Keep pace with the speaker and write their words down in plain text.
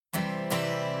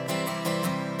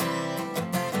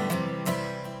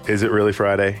Is it really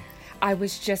Friday? I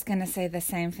was just going to say the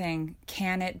same thing.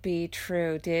 Can it be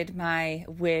true? Did my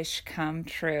wish come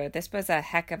true? This was a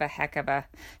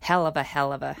hell of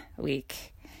a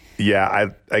week. Yeah,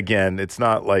 again, it's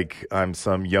not like I'm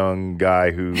some young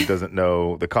guy who doesn't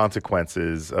know the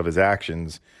consequences of his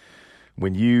actions.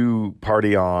 When you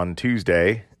party on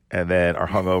Tuesday and then are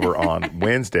hungover on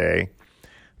Wednesday,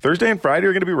 Thursday and Friday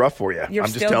are going to be rough for you. You're I'm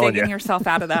just still telling digging you. yourself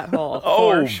out of that hole,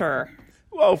 Oh, for sure.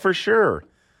 Oh, for sure.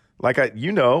 Like I've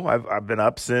been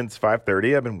up since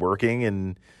 5:30. I've been working,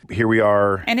 and here we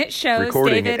are. And it shows,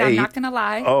 recording David. at 8. I'm not going to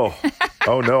lie.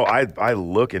 Oh no. I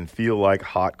look and feel like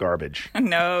hot garbage.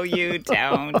 No, you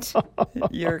don't.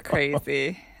 You're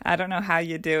crazy. I don't know how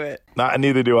you do it.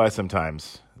 Neither do I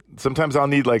sometimes. Sometimes I'll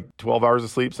need like 12 hours of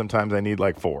sleep. Sometimes I need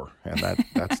like 4. And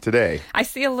that's today. I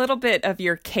see a little bit of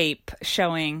your cape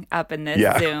showing up in this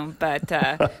Yeah. Zoom, but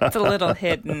it's a little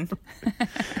hidden.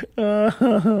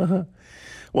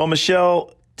 Well,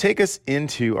 Michelle, take us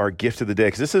into our gift of the day,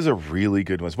 because this is a really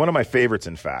good one. It's one of my favorites,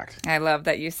 in fact. I love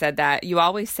that you said that. You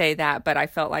always say that, but I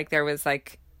felt like there was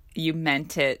you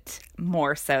meant it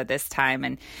more so this time.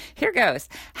 And here goes.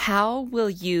 How will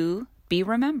you be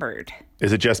remembered?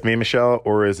 Is it just me, Michelle,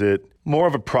 or is it more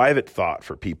of a private thought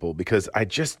for people? Because I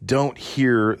just don't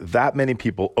hear that many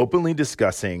people openly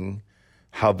discussing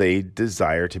how they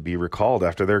desire to be recalled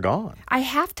after they're gone. I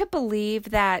have to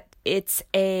believe that it's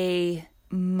a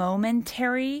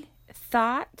momentary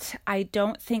thought. I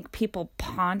don't think people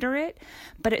ponder it,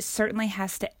 but it certainly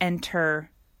has to enter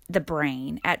the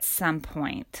brain at some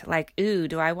point. Like, ooh,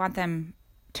 do I want them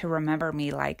to remember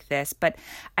me like this? But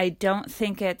I don't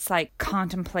think it's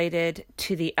contemplated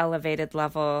to the elevated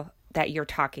level that you're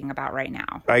talking about right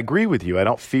now. I agree with you. I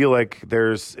don't feel like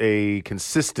there's a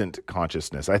consistent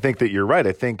consciousness. I think that you're right.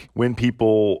 I think when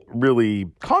people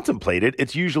really contemplate it,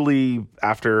 it's usually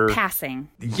after passing.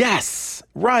 Yes.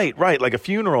 Right. Like a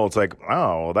funeral. It's like,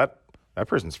 oh, that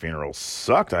person's funeral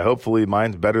sucked. Hopefully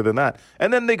mine's better than that.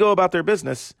 And then they go about their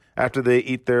business after they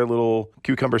eat their little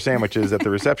cucumber sandwiches at the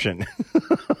reception.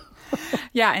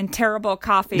 Yeah, and terrible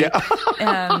coffee.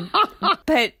 Yeah.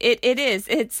 But it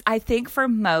is. I think for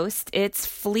most, it's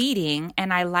fleeting,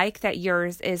 and I like that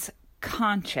yours is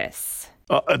conscious.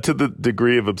 To the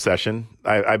degree of obsession,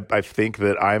 I think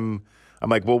that I'm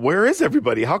like, well, where is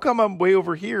everybody? How come I'm way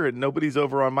over here and nobody's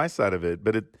over on my side of it?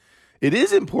 But it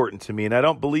is important to me, and I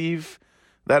don't believe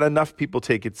that enough people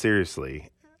take it seriously.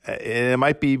 And it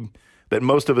might be that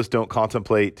most of us don't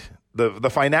contemplate the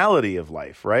finality of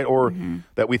life, right? Or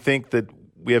that we think that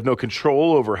we have no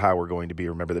control over how we're going to be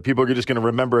remembered, that people are just going to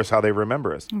remember us how they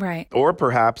remember us. Right. Or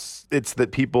perhaps it's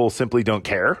that people simply don't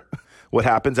care what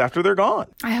happens after they're gone.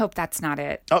 I hope that's not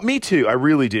it. Me too. I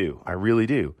really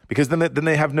do. Because then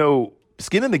they have no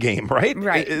skin in the game, right?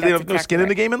 Right. They have no skin in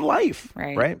the game in life.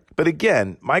 Right. But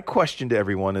again, my question to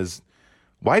everyone is,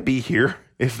 why be here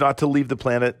if not to leave the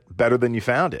planet better than you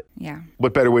found it? Yeah.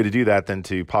 What better way to do that than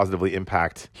to positively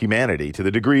impact humanity to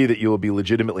the degree that you will be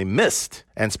legitimately missed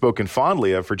and spoken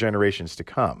fondly of for generations to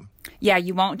come? Yeah,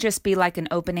 you won't just be like an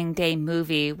opening day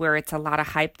movie where it's a lot of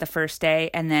hype the first day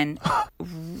and then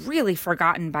really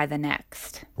forgotten by the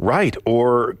next. Right.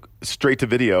 Or straight to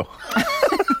video.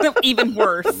 Even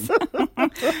worse.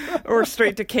 Or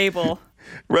straight to cable.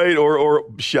 Right, or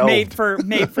shelved. Made for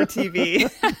TV.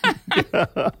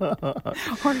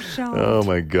 Or shelved. Oh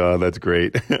my God, that's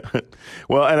great.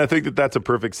 Well, and I think that that's a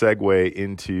perfect segue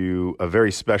into a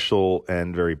very special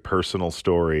and very personal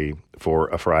story for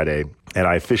a Friday. And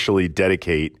I officially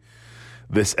dedicate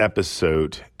this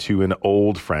episode to an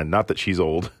old friend. Not that she's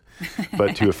old,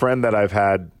 but to a friend that I've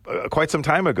had quite some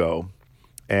time ago.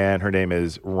 And her name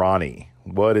is Ronnie.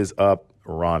 What is up,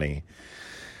 Ronnie?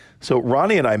 So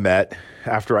Ronnie and I met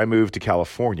after I moved to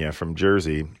California from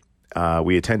Jersey.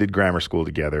 We attended grammar school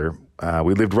together.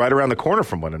 We lived right around the corner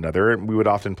from one another, and we would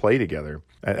often play together.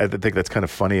 I think that's kind of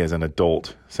funny as an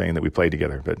adult saying that we played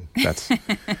together, but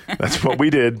that's what we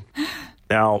did.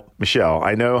 Now, Michelle,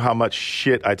 I know how much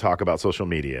shit I talk about social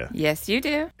media. Yes, you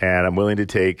do. And I'm willing to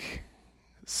take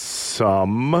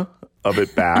some of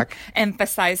it back.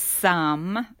 Emphasize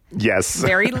some. Yes.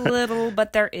 Very little,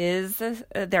 but there is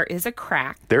a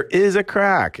crack. There is a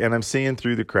crack, and I'm seeing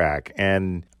through the crack.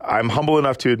 And I'm humble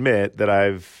enough to admit that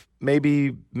I've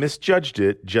maybe misjudged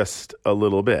it just a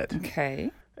little bit.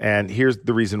 Okay. And here's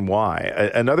the reason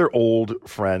why. Another old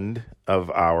friend of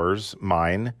ours,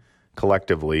 mine,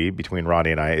 collectively, between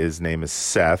Ronnie and I, his name is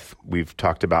Seth. We've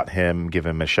talked about him, give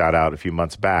him a shout out a few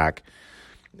months back.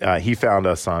 He found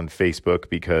us on Facebook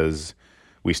because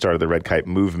we started the Red Kite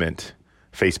Movement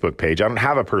Facebook page. I don't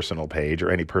have a personal page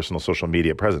or any personal social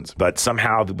media presence, but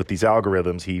somehow with these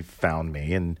algorithms, he found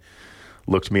me. And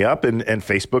looked me up and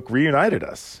Facebook reunited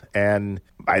us. And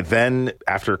I then,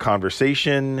 after a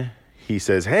conversation, he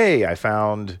says, hey, I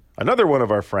found another one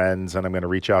of our friends and I'm going to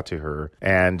reach out to her.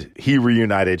 And he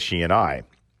reunited she and I.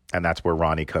 And that's where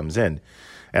Ronnie comes in.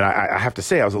 And I have to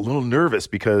say, I was a little nervous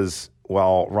because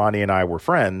while Ronnie and I were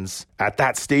friends, at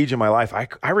that stage in my life,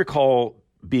 I recall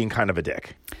being kind of a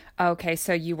dick. Okay,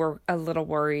 so you were a little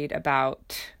worried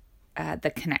about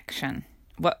the connection.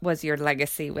 What was your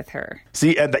legacy with her?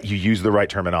 See, and that you use the right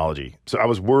terminology. So I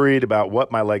was worried about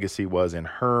what my legacy was in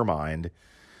her mind.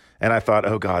 And I thought,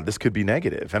 oh, God, this could be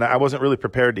negative. And I wasn't really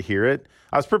prepared to hear it.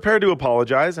 I was prepared to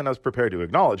apologize and I was prepared to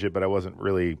acknowledge it, but I wasn't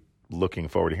really looking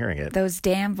forward to hearing it. Those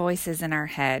damn voices in our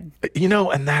head.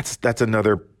 And that's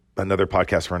another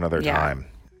podcast for another time.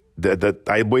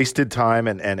 I wasted time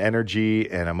and energy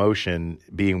and emotion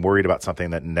being worried about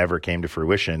something that never came to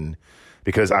fruition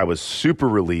because I was super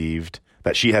relieved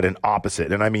that she had an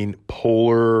opposite, and I mean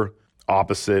polar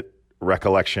opposite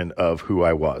recollection of who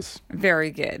I was. Very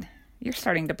good. You're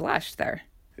starting to blush there.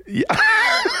 Yeah.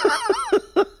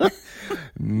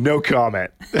 No comment.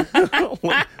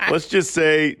 Let's just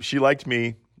say she liked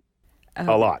me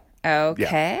a lot.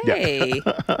 Okay.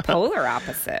 Yeah. Polar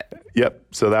opposite. Yep.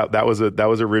 So that was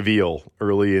a reveal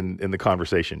early in the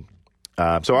conversation.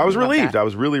 So I was relieved. I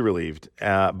was really relieved.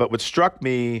 But what struck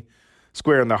me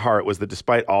square in the heart was that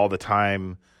despite all the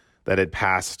time that had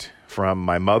passed from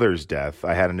my mother's death,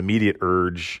 I had an immediate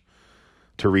urge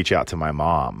to reach out to my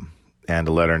mom and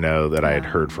to let her know that I had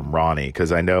heard from Ronnie,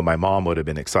 because I know my mom would have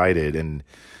been excited. And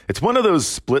it's one of those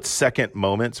split-second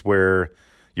moments where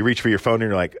you reach for your phone and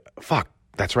you're like, fuck,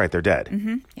 that's right, they're dead.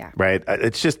 Mm-hmm. Yeah. Right?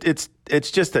 It's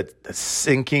just a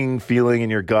sinking feeling in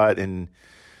your gut, and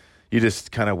you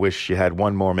just kind of wish you had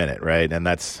one more minute, right? And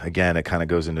that's, again, it kind of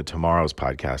goes into tomorrow's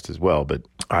podcast as well. But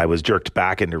I was jerked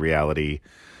back into reality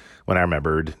when I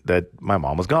remembered that my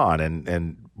mom was gone.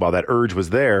 And while that urge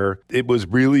was there, it was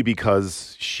really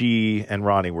because she and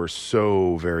Ronnie were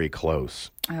so very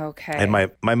close. Okay. And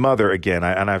my mother, again,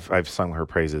 I've sung her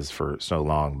praises for so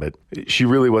long, but she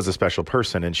really was a special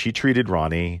person, and she treated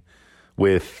Ronnie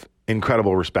with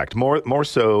incredible respect, more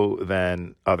so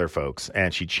than other folks.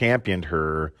 And she championed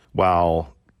her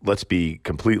while, let's be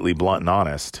completely blunt and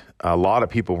honest, a lot of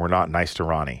people were not nice to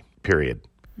Ronnie, period.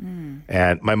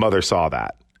 And my mother saw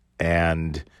that,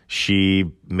 and she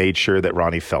made sure that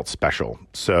Ronnie felt special.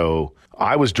 So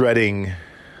I was dreading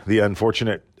the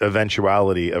unfortunate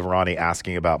eventuality of Ronnie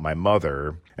asking about my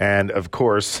mother. And of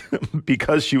course,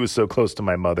 because she was so close to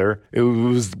my mother, it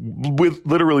was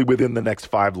literally within the next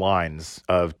 5 lines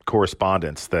of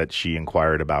correspondence that she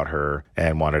inquired about her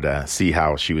and wanted to see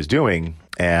how she was doing.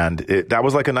 And that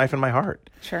was like a knife in my heart.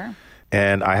 Sure.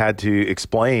 And I had to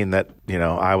explain that,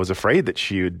 I was afraid that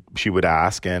she would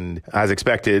ask. And as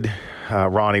expected,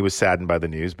 Ronnie was saddened by the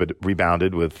news, but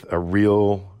rebounded with a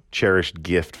real cherished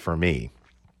gift for me.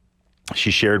 She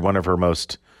shared one of her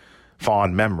most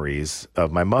fond memories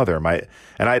of my mother. I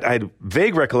had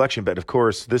vague recollection, but of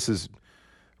course, this is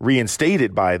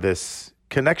reinstated by this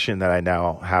connection that I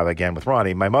now have again with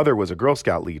Ronnie. My mother was a Girl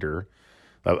Scout leader,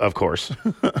 of course.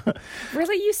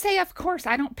 Really? You say, of course.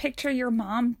 I don't picture your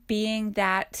mom being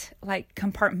that,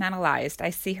 compartmentalized.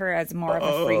 I see her as more of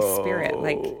a free spirit.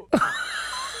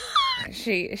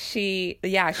 She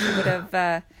would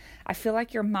have... I feel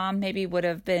like your mom maybe would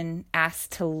have been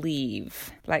asked to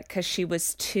leave, because she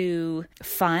was too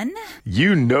fun.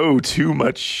 You know too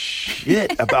much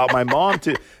shit about my mom.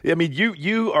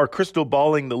 You are crystal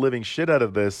balling the living shit out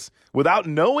of this without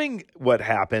knowing what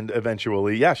happened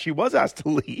eventually. Yeah, she was asked to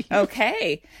leave.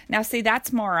 Okay. Now, see,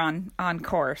 that's more on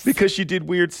course. Because she did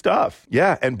weird stuff.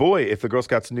 Yeah, and boy, if the Girl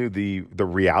Scouts knew the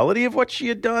reality of what she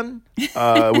had done,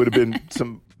 would have been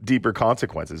some deeper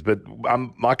consequences, but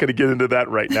I'm not going to get into that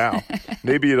right now.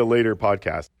 Maybe at a later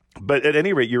podcast. But at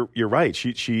any rate, you're right.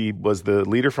 She was the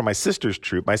leader for my sister's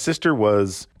troop. My sister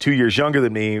was 2 years younger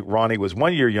than me. Ronnie was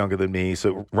 1 year younger than me.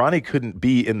 So Ronnie couldn't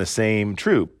be in the same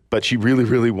troop, but she really,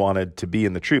 really wanted to be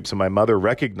in the troop. So my mother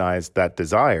recognized that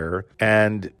desire,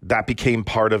 and that became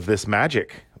part of this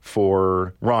magic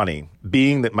for Ronnie.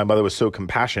 Being that my mother was so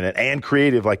compassionate and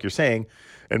creative, like you're saying,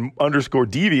 and underscore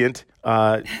deviant,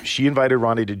 she invited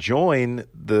Ronnie to join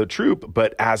the troop,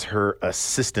 but as her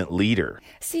assistant leader.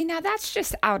 See, now that's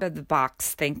just out of the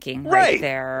box thinking right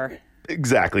there.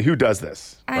 Exactly. Who does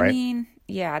this? I mean,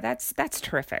 yeah, that's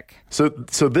terrific. So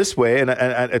this way, and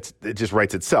it just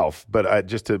writes itself, but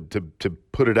just to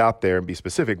put it out there and be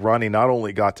specific, Ronnie not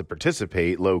only got to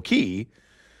participate low key,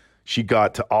 she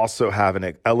got to also have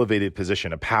an elevated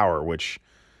position of power, which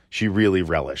she really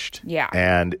relished. Yeah.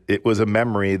 And it was a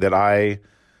memory that I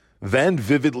then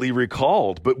vividly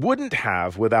recalled, but wouldn't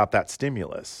have without that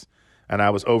stimulus. and I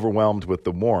was overwhelmed with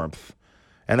the warmth.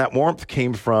 And that warmth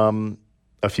came from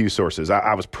a few sources.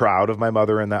 I was proud of my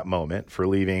mother in that moment for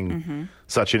leaving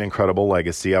such an incredible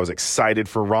legacy. I was excited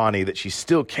for Ronnie that she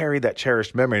still carried that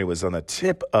cherished memory. It was on the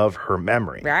tip of her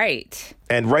memory. Right.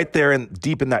 And right there and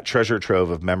deep in that treasure trove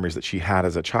of memories that she had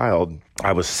as a child,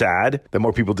 I was sad that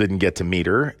more people didn't get to meet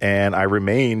her. And I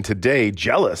remain today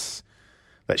jealous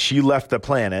that she left the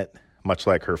planet, much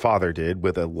like her father did,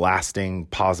 with a lasting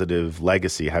positive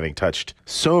legacy, having touched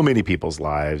so many people's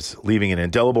lives, leaving an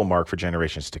indelible mark for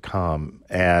generations to come.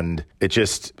 And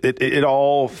it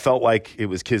all felt like it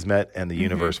was kismet and the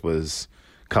universe was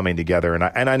coming together.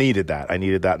 And I needed that. I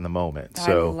needed that in the moment.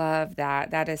 So I love that.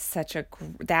 That is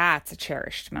that's a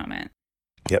cherished moment.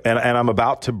 Yep. And I'm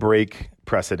about to break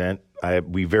precedent.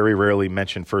 We very rarely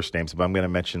mention first names, but I'm going to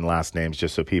mention last names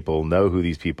just so people know who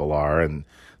these people are. And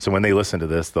so when they listen to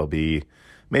this, they'll be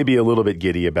maybe a little bit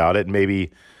giddy about it, maybe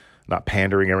not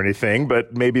pandering or anything,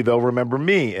 but maybe they'll remember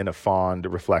me in a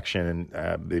fond reflection,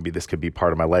 and maybe this could be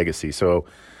part of my legacy. So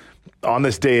on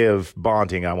this day of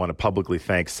bonding, I want to publicly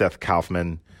thank Seth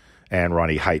Kaufman and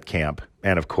Ronnie Heitkamp,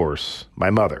 and of course, my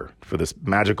mother for this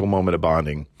magical moment of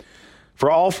bonding.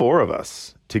 For all four of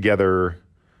us together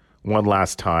one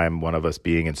last time, one of us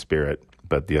being in spirit,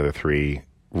 but the other three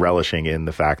relishing in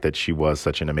the fact that she was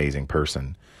such an amazing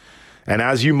person. And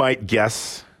as you might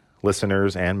guess,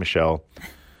 listeners and Michelle,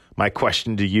 my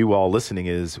question to you all listening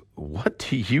is, what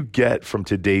do you get from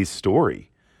today's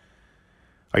story?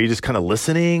 Are you just kind of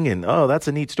listening and, oh, that's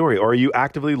a neat story? Or are you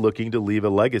actively looking to leave a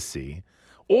legacy?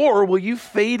 Or will you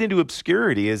fade into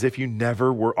obscurity as if you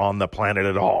never were on the planet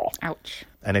at all? Ouch.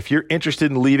 And if you're interested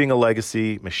in leaving a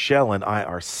legacy, Michelle and I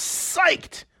are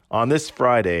psyched on this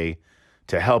Friday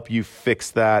to help you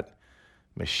fix that.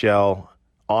 Michelle,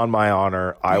 on my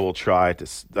honor, I will try to,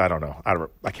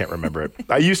 I can't remember it.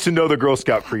 I used to know the Girl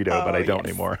Scout credo, but I don't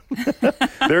anymore.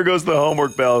 There goes the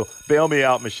homework bell. Bail me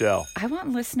out, Michelle. I want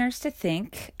listeners to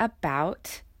think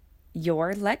about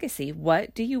your legacy.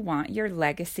 What do you want your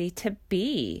legacy to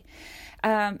be?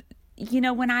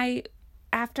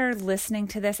 After listening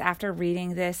to this, after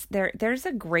reading this, there's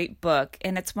a great book,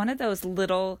 and it's one of those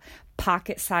little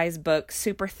pocket-sized books,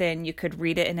 super thin. You could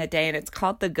read it in a day, and it's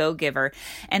called The Go-Giver,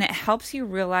 and it helps you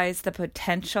realize the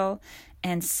potential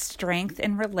and strength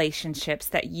in relationships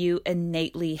that you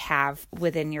innately have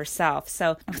within yourself.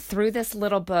 So through this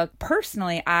little book,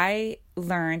 personally, I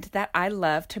learned that I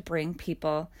love to bring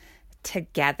people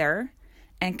together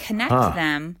and connect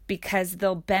them because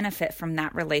they'll benefit from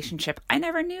that relationship. I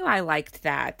never knew I liked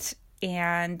that.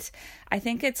 And I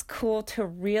think it's cool to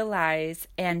realize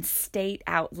and state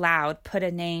out loud, put a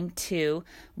name to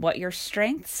what your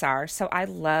strengths are. So I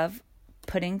love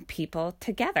putting people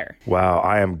together. Wow,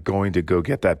 I am going to go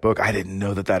get that book. I didn't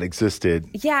know that existed.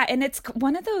 Yeah, and it's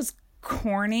one of those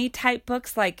corny type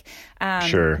books like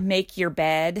Make Your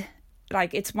Bed.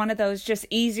 Like, it's one of those just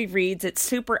easy reads. It's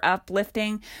super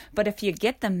uplifting. But if you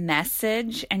get the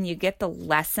message and you get the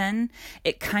lesson,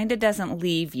 it kind of doesn't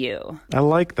leave you. I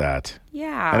like that.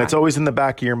 Yeah. And it's always in the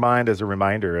back of your mind as a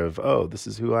reminder of, oh, this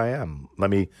is who I am. Let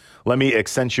me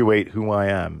accentuate who I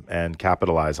am and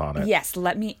capitalize on it. Yes,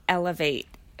 let me elevate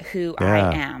who I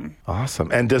am. Awesome.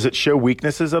 And does it show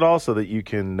weaknesses at all so that you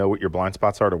can know what your blind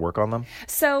spots are to work on them?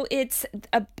 So it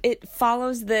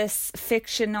follows this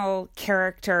fictional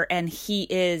character, and he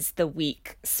is the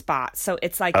weak spot. So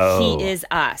it's like he is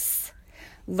us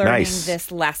learning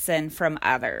this lesson from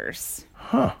others.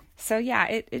 Huh. So yeah,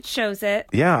 it shows it.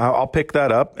 Yeah, I'll pick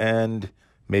that up and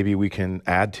maybe we can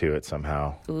add to it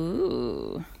somehow.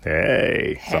 Ooh.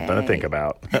 Hey, something to think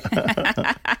about.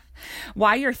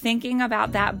 While you're thinking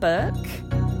about that book,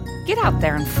 get out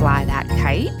there and fly that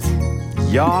kite.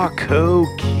 Yako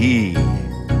Key.